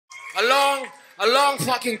A long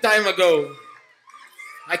fucking time ago,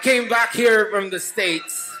 I came back here from the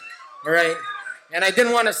States, all right? And I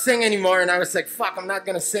didn't want to sing anymore, and I was like, fuck, I'm not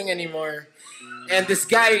gonna sing anymore. And this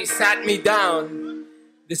guy sat me down.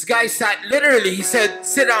 This guy literally, he said,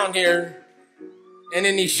 sit down here. And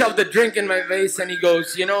then he shoved a drink in my face and he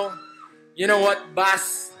goes, you know what,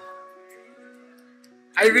 Bas?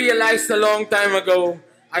 I realized a long time ago,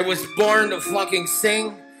 I was born to fucking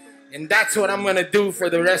sing, and that's what I'm gonna do for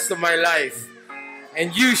the rest of my life.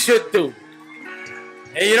 And you should too.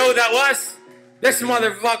 And you know what that was? This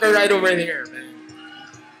motherfucker right over here, man.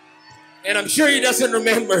 And I'm sure he doesn't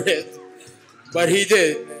remember it, but he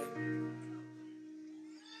did.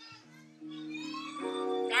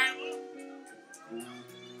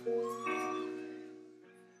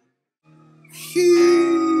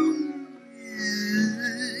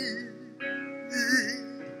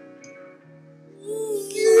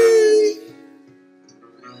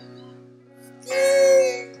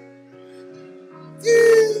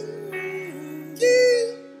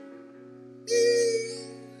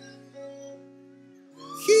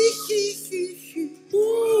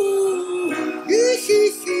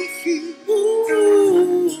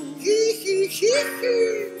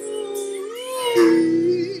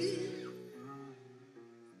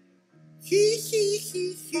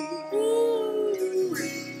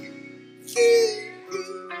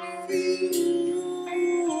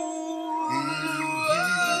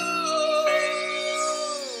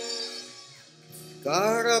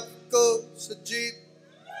 Kaharap ko sa jeep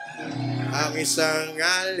ang isang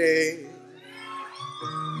ali,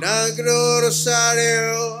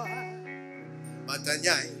 nagro-rosaryo, mata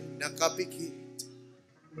niya'y nakapikit.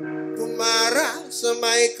 Kumara sa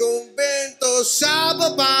may kumbento, sa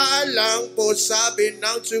baba lang po sabi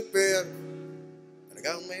ng super,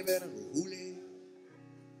 talagang may berang huli.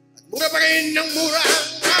 At mura pa rin ng mura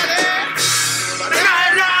ang ali.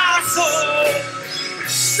 Mararaso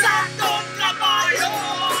sa kabayo,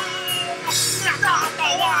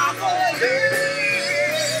 natatawa ko.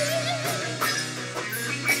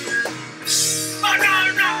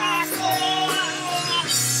 Mararaso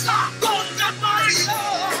sa kabayo,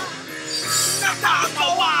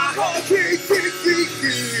 natatawa ko.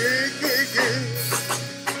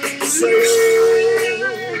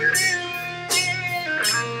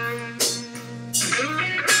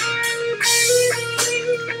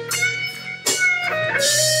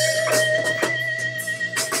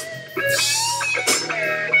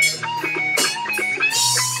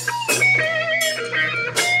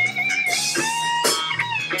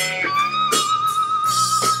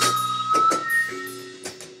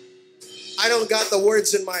 I don't got the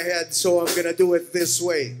words in my head, so I'm gonna do it this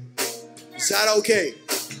way. Is that okay?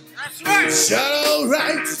 That's right. Is that all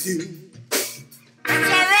right with you? That's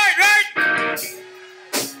all right, right?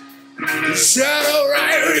 Is that all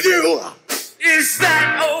right with you? Is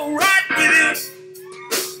that all right with you?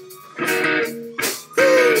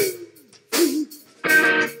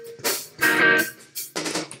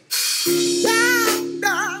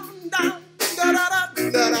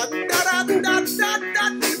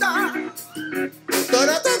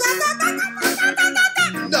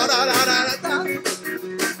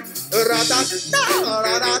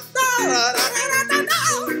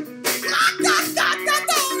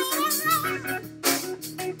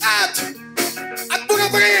 At mga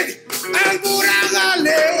pagin, ang murang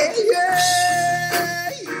ali.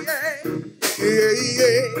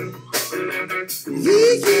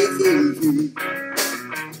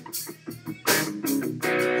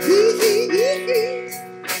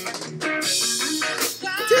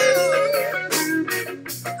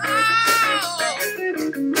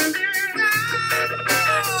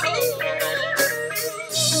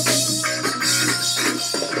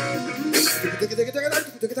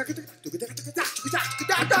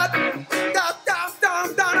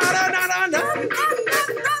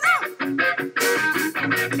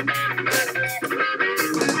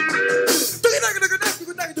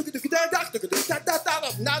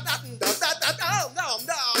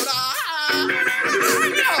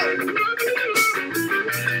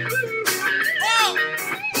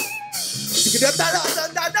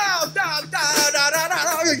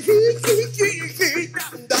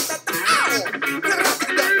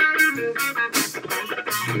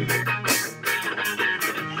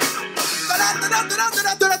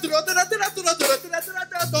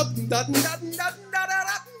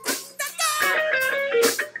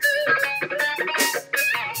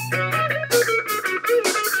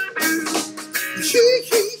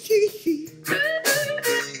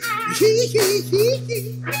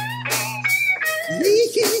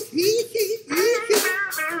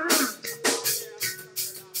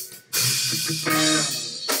 Nangaral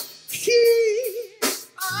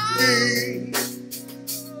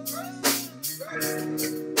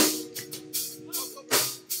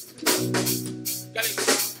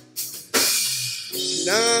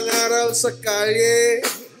sa kalye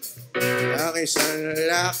ang isang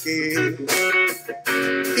lalaki,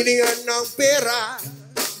 hiningan ng pera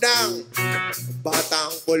ng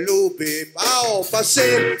batang pulubi.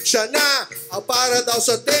 Pasensya na, para daw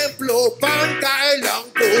sa templo,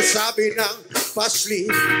 pangkailang ko, sabi ng pasli,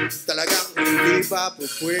 talagang hindi ba po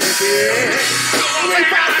pwede? May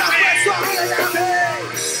batang pwesto ang lalaki,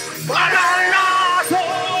 mananaso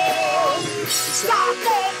sa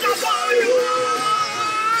kong kabayo.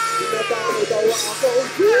 Tinatawa daw ako,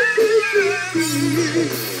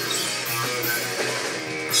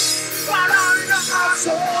 parang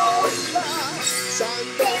nakasola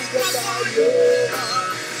sandang kabayo.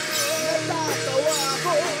 Natatawa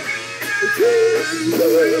ako,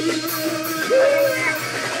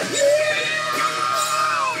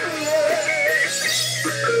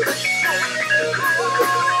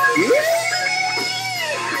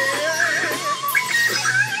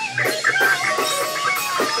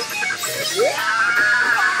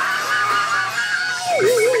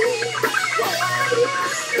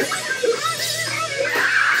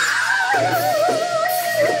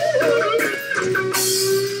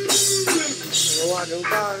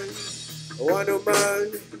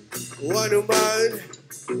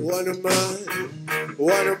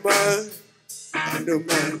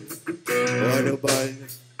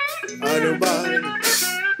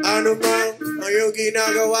 Ano man ang iyong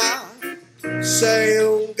ginagawa sa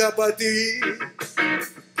iyong kapatid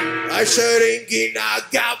ay siya rin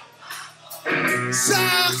ginagap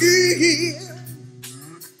sa akin.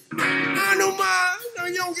 Ano man ang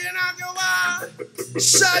iyong ginagawa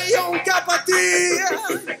sa iyong kapatid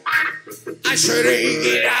ay siya rin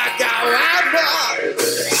ginagawa mo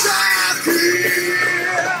sa akin.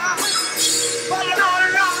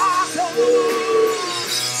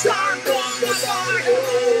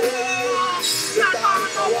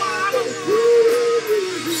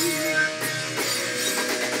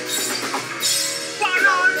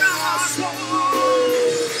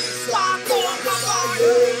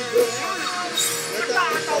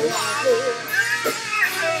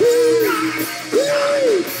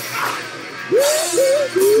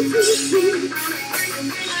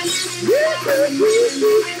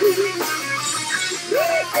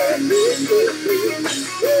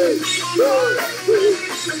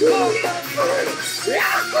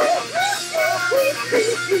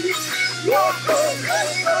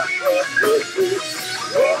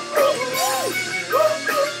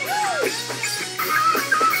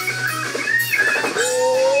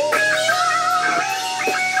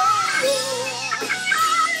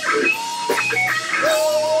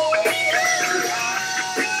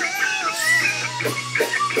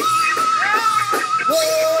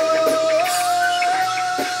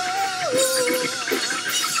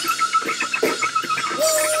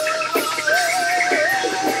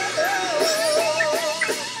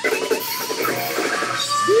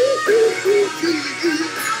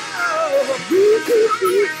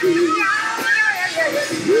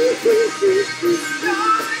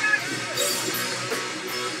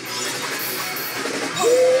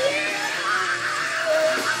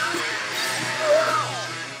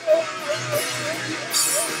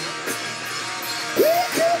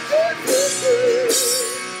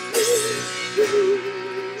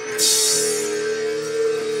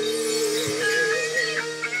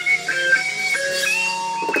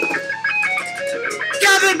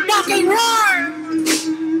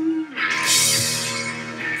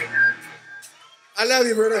 I love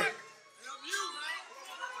you, brother.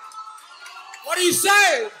 What do you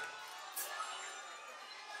say?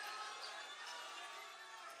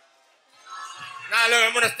 Now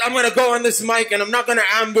look, I'm gonna go on this mic and I'm not gonna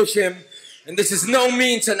ambush him. And this is no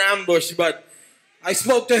means an ambush, but I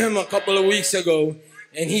spoke to him a couple of weeks ago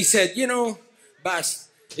and he said, you know, Bas,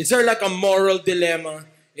 is there like a moral dilemma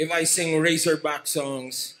if I sing Razorback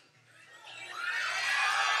songs?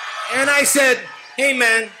 And I said, hey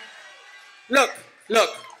man, look,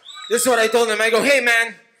 this is what I told him. I go, hey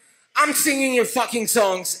man, I'm singing your fucking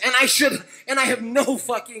songs and I have no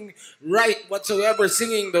fucking right whatsoever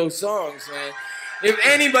singing those songs, man. If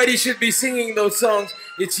anybody should be singing those songs,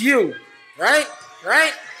 it's you, right?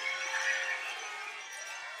 Right?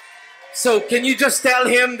 So can you just tell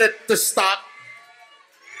him that to stop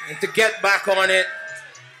and to get back on it?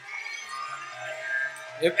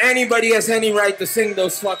 If anybody has any right to sing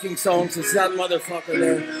those fucking songs, it's that motherfucker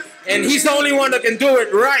there. And he's the only one that can do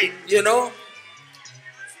it right, you know?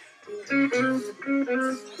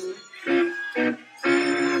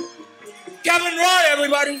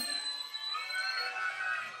 everybody?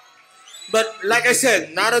 But like I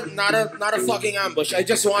said, not a fucking ambush. I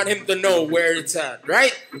just want him to know where it's at,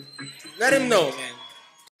 right? Let him know, man.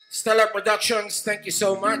 Stellar Productions, thank you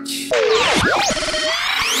so much.